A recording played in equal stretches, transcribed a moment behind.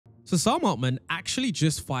So Sam Altman actually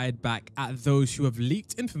just fired back at those who have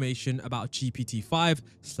leaked information about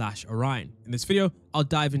GPT-5/Orion. In this video, I'll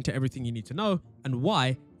dive into everything you need to know and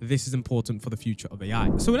why this is important for the future of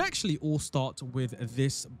AI. So it actually all starts with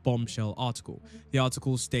this bombshell article. The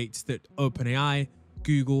article states that OpenAI,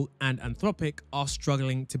 Google, and Anthropic are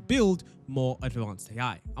struggling to build more advanced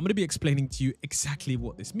AI. I'm going to be explaining to you exactly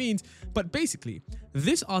what this means, but basically,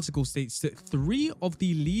 this article states that 3 of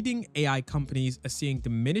the leading AI companies are seeing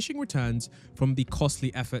diminishing returns from the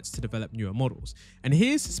costly efforts to develop newer models. And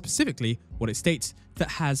here's specifically what it states that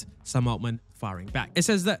has Sam Altman firing back. It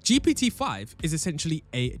says that GPT-5 is essentially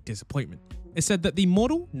a disappointment. It said that the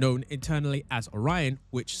model known internally as Orion,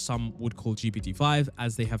 which some would call GPT-5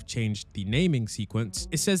 as they have changed the naming sequence,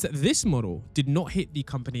 it says that this model did not hit the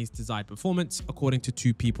company's desired performance, according to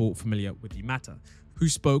 2 people familiar with the matter, who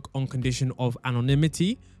spoke on condition of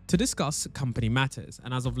anonymity to discuss company matters.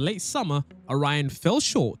 And as of late summer, Orion fell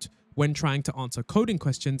short when trying to answer coding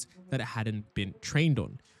questions that it hadn't been trained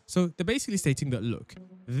on. So they're basically stating that, look,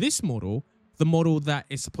 this model, the model that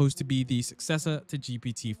is supposed to be the successor to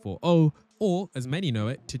GPT-4o, or as many know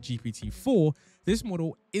it, to GPT-4, this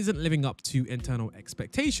model isn't living up to internal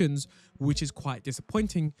expectations, which is quite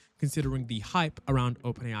disappointing considering the hype around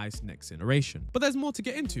OpenAI's next generation. But there's more to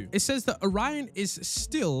get into. It says that Orion is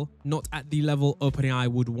still not at the level OpenAI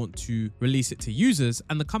would want to release it to users,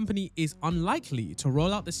 and the company is unlikely to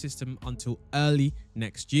roll out the system until early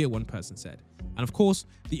next year, one person said. And of course,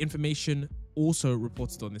 the information also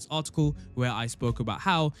reported on this article where I spoke about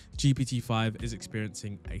how GPT-5 is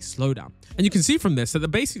experiencing a slowdown. And you can see from this that they're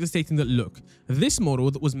basically stating that, look, this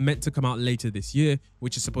model that was meant to come out later this year,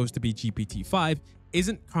 which is supposed to be GPT-5,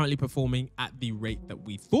 isn't currently performing at the rate that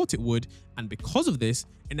we thought it would. And because of this,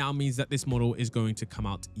 it now means that this model is going to come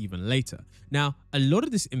out even later. Now, a lot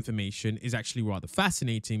of this information is actually rather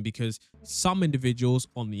fascinating because some individuals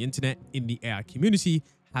on the internet in the AI community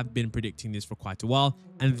have been predicting this for quite a while.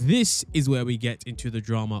 And this is where we get into the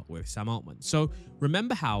drama with Sam Altman. So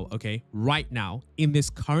remember how, okay, right now in this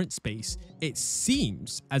current space, it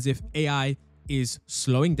seems as if AI is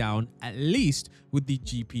slowing down, at least with the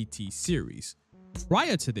GPT series.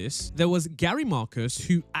 Prior to this, there was Gary Marcus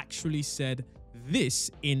who actually said this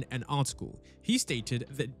in an article. He stated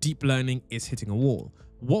that deep learning is hitting a wall.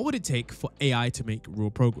 What would it take for AI to make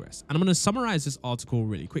real progress? And I'm going to summarize this article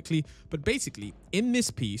really quickly, but basically in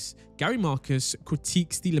this piece, Gary Marcus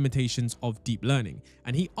critiques the limitations of deep learning,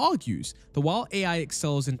 and he argues that while AI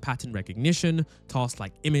excels in pattern recognition, tasks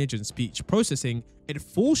like image and speech processing, it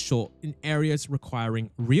falls short in areas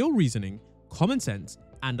requiring real reasoning, common sense,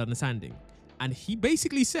 and understanding. And he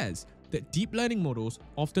basically says that deep learning models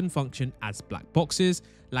often function as black boxes,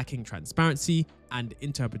 lacking transparency and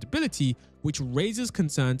interpretability, which raises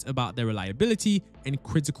concerns about their reliability in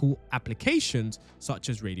critical applications such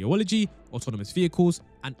as radiology, autonomous vehicles,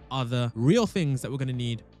 and other real things that we're going to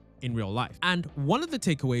need in real life. And one of the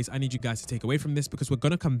takeaways I need you guys to take away from this, because we're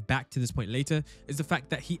going to come back to this point later, is the fact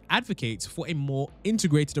that he advocates for a more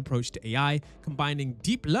integrated approach to AI, combining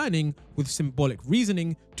deep learning with symbolic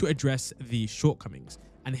reasoning to address these shortcomings.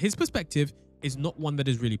 And his perspective is not one that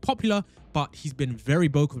is really popular, but he's been very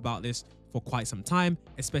vocal about this for quite some time,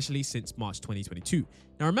 especially since March 2022.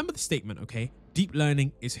 Now remember the statement, okay? Deep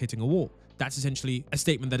learning is hitting a wall. That's essentially a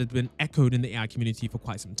statement that has been echoed in the AI community for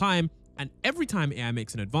quite some time. And every time AI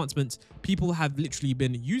makes an advancement, people have literally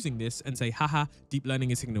been using this and say, haha, deep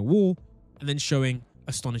learning is hitting a wall, and then showing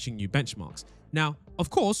astonishing new benchmarks. Now, of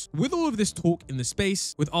course, with all of this talk in the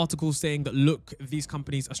space, with articles saying that, look, these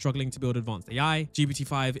companies are struggling to build advanced AI,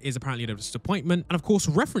 GPT-5 is apparently a disappointment, and of course,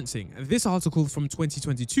 referencing this article from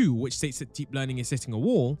 2022, which states that deep learning is hitting a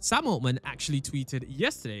wall, Sam Altman actually tweeted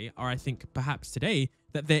yesterday, or I think perhaps today,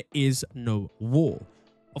 that there is no wall.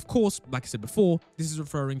 Of course, like I said before, this is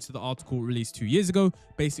referring to the article released 2 years ago,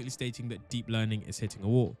 basically stating that deep learning is hitting a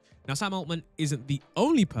wall. Now, Sam Altman isn't the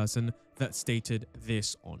only person that stated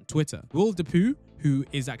this on Twitter. Will DePuy, who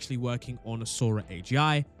is actually working on Sora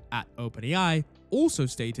AGI at OpenAI, also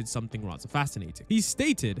stated something rather fascinating. He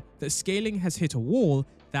stated that scaling has hit a wall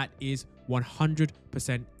that is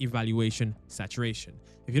 100% evaluation saturation.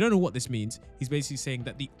 If you don't know what this means, he's basically saying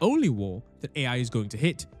that the only wall that AI is going to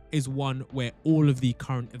hit is one where all of the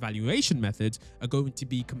current evaluation methods are going to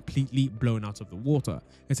be completely blown out of the water,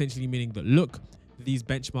 essentially meaning that, look, these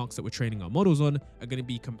benchmarks that we're training our models on are going to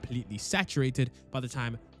be completely saturated by the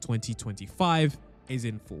time 2025 is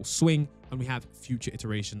in full swing and we have future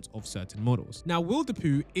iterations of certain models. Now, Will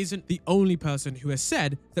DePuy isn't the only person who has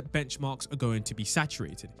said that benchmarks are going to be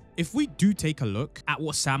saturated. If we do take a look at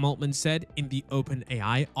what Sam Altman said in the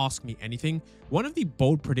OpenAI Ask Me Anything, one of the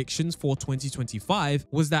bold predictions for 2025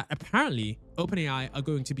 was that apparently OpenAI are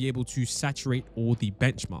going to be able to saturate all the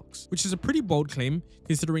benchmarks, which is a pretty bold claim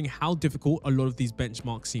considering how difficult a lot of these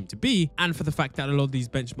benchmarks seem to be, and for the fact that a lot of these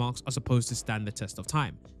benchmarks are supposed to stand the test of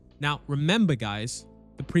time. Now, remember guys,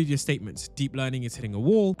 the previous statements, deep learning is hitting a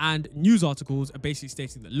wall, and news articles are basically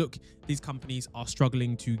stating that, look, these companies are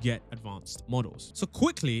struggling to get advanced models. So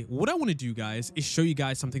quickly, what I want to do, guys, is show you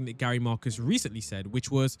guys something that Gary Marcus recently said,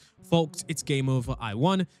 which was, folks, it's game over, I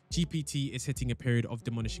won. GPT is hitting a period of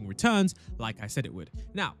diminishing returns, like I said it would.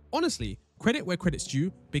 Now, honestly, credit where credit's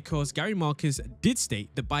due, because Gary Marcus did state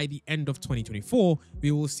that by the end of 2024,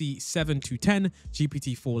 we will see 7 to 10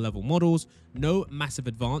 GPT-4 level models, no massive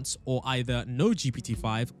advance or either no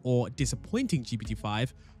GPT-5 or disappointing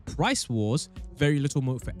GPT-5, price wars, very little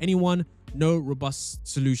moat for anyone, no robust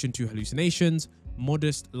solution to hallucinations,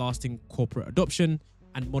 modest lasting corporate adoption,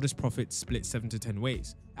 and modest profits split 7 to 10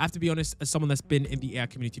 ways. I have to be honest, as someone that's been in the AI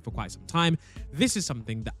community for quite some time, this is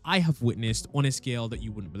something that I have witnessed on a scale that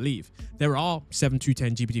you wouldn't believe. There are 7 to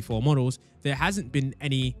 10 GPT-4 models. There hasn't been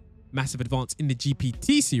any massive advance in the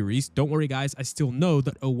GPT series. Don't worry guys, I still know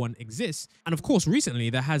that O1 exists. And of course, recently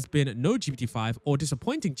there has been no GPT-5 or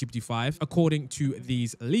disappointing GPT-5 according to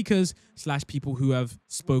these leakers / people who have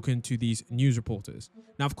spoken to these news reporters.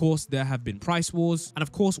 Now, of course, there have been price wars. And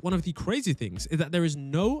of course, one of the crazy things is that there is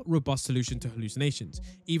no robust solution to hallucinations.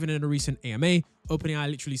 Even in a recent AMA, OpenAI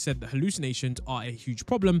literally said that hallucinations are a huge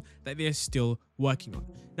problem that they're still working on.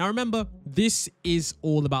 Now, remember, this is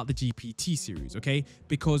all about the GPT series, okay?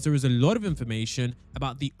 Because there is a lot of information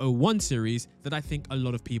about the O1 series that I think a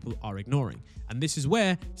lot of people are ignoring. And this is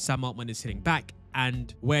where Sam Altman is hitting back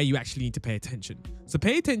and where you actually need to pay attention. So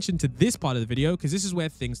pay attention to this part of the video because this is where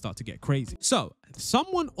things start to get crazy. So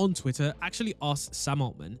someone on Twitter actually asked Sam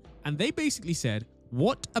Altman, and they basically said,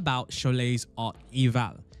 what about Cholet's ARC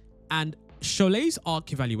eval? And Cholet's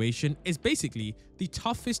ARC evaluation is basically the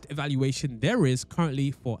toughest evaluation there is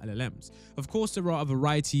currently for LLMs. Of course, there are a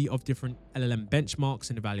variety of different LLM benchmarks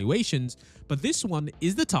and evaluations, but this one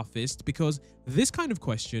is the toughest because this kind of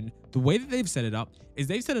question, the way that they've set it up is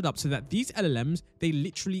they've set it up so that these LLMs, they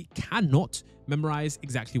literally cannot memorize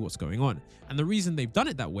exactly what's going on. And the reason they've done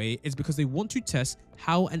it that way is because they want to test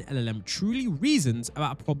how an LLM truly reasons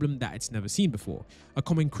about a problem that it's never seen before. A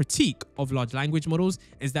common critique of large language models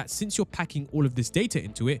is that since you're packing all of this data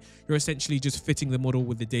into it, you're essentially just fitting the model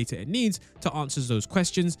with the data it needs to answer those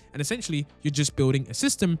questions. And essentially, you're just building a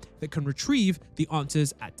system that can retrieve the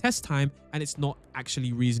answers at test time, and it's not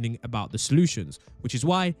actually reasoning about the solutions, which is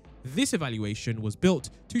why this evaluation was built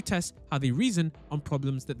to test how they reason on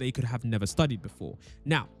problems that they could have never studied before.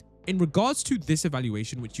 Now, in regards to this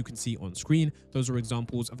evaluation, which you can see on screen, those are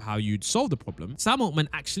examples of how you'd solve the problem. Sam Altman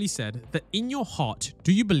actually said that in your heart,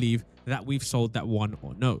 do you believe that we've solved that one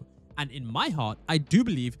or no? And in my heart, I do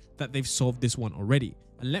believe that they've solved this one already.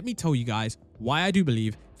 And let me tell you guys why I do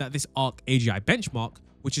believe that this ARC AGI benchmark,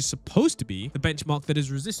 which is supposed to be the benchmark that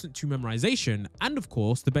is resistant to memorization, and of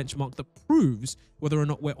course, the benchmark that proves whether or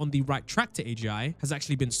not we're on the right track to AGI, has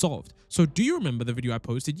actually been solved. So do you remember the video I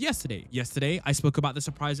posted yesterday? Yesterday, I spoke about the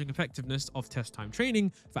surprising effectiveness of test time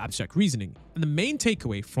training for abstract reasoning. And the main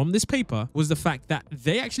takeaway from this paper was the fact that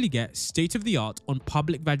they actually get state-of-the-art on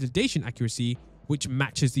public validation accuracy, which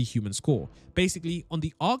matches the human score. Basically, on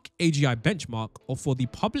the ARC AGI benchmark, or for the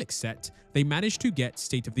public set, they managed to get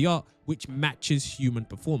state-of-the-art, which matches human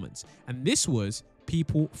performance. And this was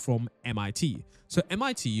people from MIT. So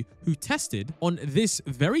MIT, who tested on this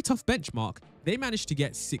very tough benchmark, they managed to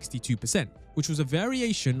get 62%, which was a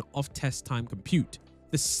variation of test time compute,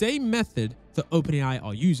 the same method that OpenAI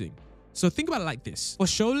are using. So think about it like this. For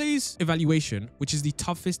Cholet's evaluation, which is the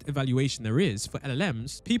toughest evaluation there is for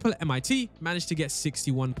LLMs, people at MIT managed to get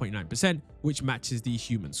 61.9%, which matches the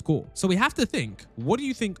human score. So we have to think, what do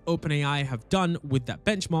you think OpenAI have done with that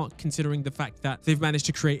benchmark, considering the fact that they've managed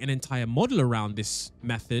to create an entire model around this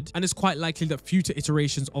method? And it's quite likely that future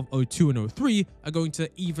iterations of O2 and O3 are going to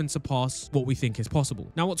even surpass what we think is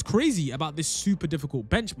possible. Now, what's crazy about this super difficult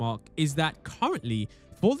benchmark is that currently,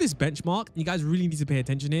 for this benchmark, you guys really need to pay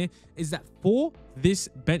attention here, is that for this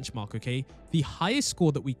benchmark, okay, the highest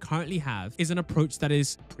score that we currently have is an approach that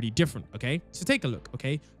is pretty different, okay? So take a look,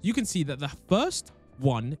 okay? You can see that the first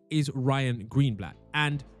one is Ryan Greenblatt,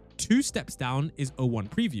 and 2 steps down is O1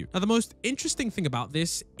 preview. Now, the most interesting thing about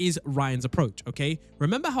this is Ryan's approach, okay?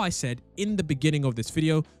 Remember how I said in the beginning of this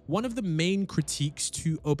video, one of the main critiques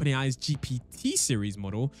to OpenAI's GPT series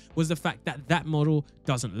model was the fact that that model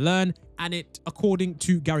doesn't learn, and it, according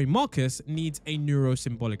to Gary Marcus, needs a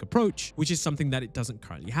neuro-symbolic approach, which is something that it doesn't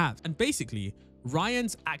currently have. And basically,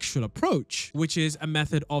 Ryan's actual approach, which is a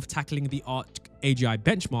method of tackling the ARC-AGI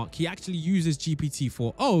benchmark, he actually uses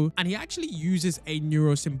GPT-4o, and he actually uses a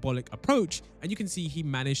neuro-symbolic approach, and you can see he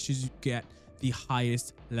managed to get the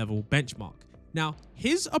highest level benchmark. Now,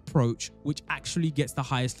 his approach, which actually gets the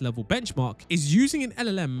highest level benchmark, is using an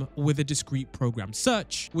LLM with a discrete program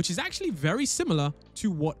search, which is actually very similar to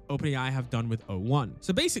what OpenAI have done with O1.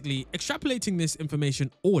 So basically, extrapolating this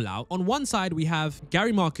information all out, on one side, we have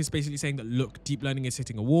Gary Marcus basically saying that, look, deep learning is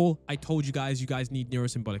hitting a wall. I told you guys need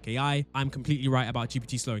neurosymbolic AI. I'm completely right about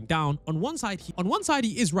GPT slowing down. On one side,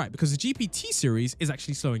 he is right, because the GPT series is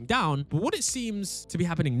actually slowing down. But what it seems to be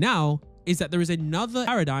happening now is that there is another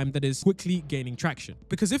paradigm that is quickly gaining traction.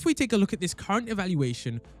 Because if we take a look at this current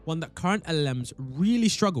evaluation, one that current LLMs really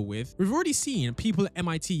struggle with, we've already seen people at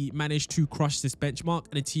MIT manage to crush this benchmark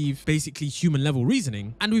and achieve basically human level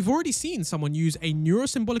reasoning. And we've already seen someone use a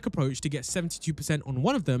neurosymbolic approach to get 72% on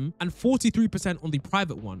one of them and 43% on the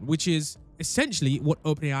private one, which is essentially what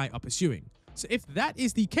OpenAI are pursuing. So if that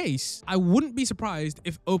is the case, I wouldn't be surprised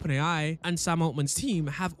if OpenAI and Sam Altman's team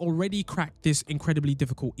have already cracked this incredibly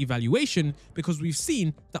difficult evaluation, because we've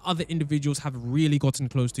seen that other individuals have really gotten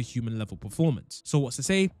close to human level performance. So what's to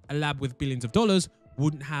say a lab with billions of dollars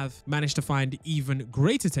wouldn't have managed to find even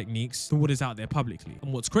greater techniques than what is out there publicly.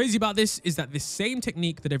 And what's crazy about this is that this same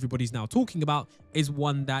technique that everybody's now talking about is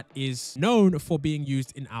one that is known for being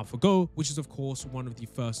used in AlphaGo, which is of course one of the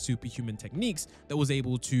first superhuman techniques that was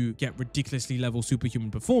able to get ridiculously level superhuman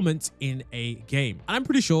performance in a game. And I'm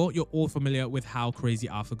pretty sure you're all familiar with how crazy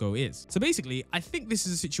AlphaGo is. So basically, I think this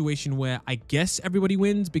is a situation where I guess everybody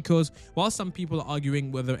wins, because while some people are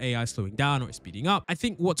arguing whether AI is slowing down or it's speeding up, I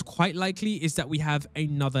think what's quite likely is that we have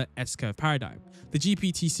another S-curve paradigm. The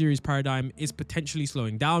GPT series paradigm is potentially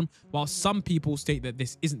slowing down. While some people state that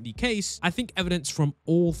this isn't the case, I think evidence from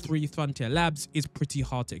all 3 frontier labs is pretty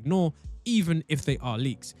hard to ignore, even if they are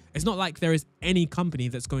leaks. It's not like there is any company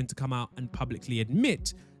that's going to come out and publicly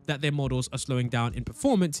admit that their models are slowing down in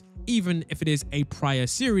performance, even if it is a prior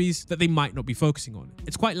series that they might not be focusing on.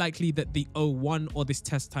 It's quite likely that the O1 or this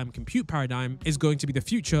test time compute paradigm is going to be the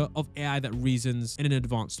future of AI that reasons in an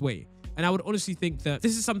advanced way. And I would honestly think that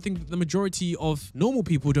this is something that the majority of normal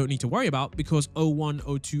people don't need to worry about, because O1,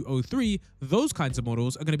 O2, O3, those kinds of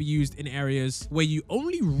models are going to be used in areas where you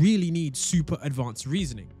only really need super advanced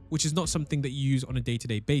reasoning, which is not something that you use on a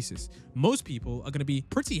day-to-day basis. Most people are going to be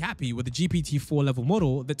pretty happy with a GPT-4 level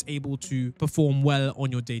model that's able to perform well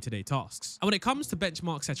on your day-to-day tasks. And when it comes to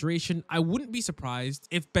benchmark saturation, I wouldn't be surprised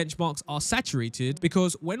if benchmarks are saturated,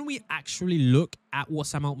 because when we actually look at what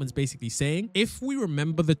Sam Altman's basically saying, if we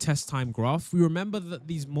remember the test time graph, we remember that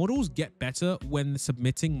these models get better when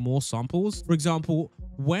submitting more samples. For example,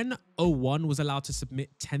 when O1 was allowed to submit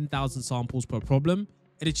 10,000 samples per problem,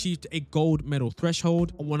 it achieved a gold medal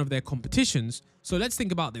threshold on one of their competitions. So let's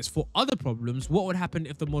think about this. For other problems, what would happen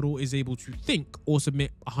if the model is able to think or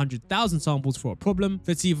submit 100,000 samples for a problem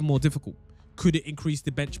that's even more difficult? Could it increase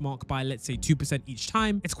the benchmark by, let's say, 2% each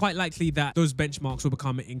time? It's quite likely that those benchmarks will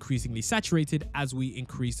become increasingly saturated as we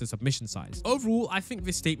increase the submission size. Overall, I think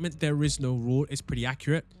this statement, "there is no rule," is pretty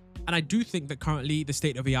accurate. And I do think that currently the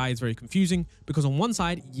state of AI is very confusing, because on one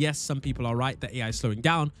side, yes, some people are right that AI is slowing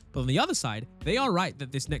down, but on the other side, they are right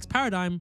that this next paradigm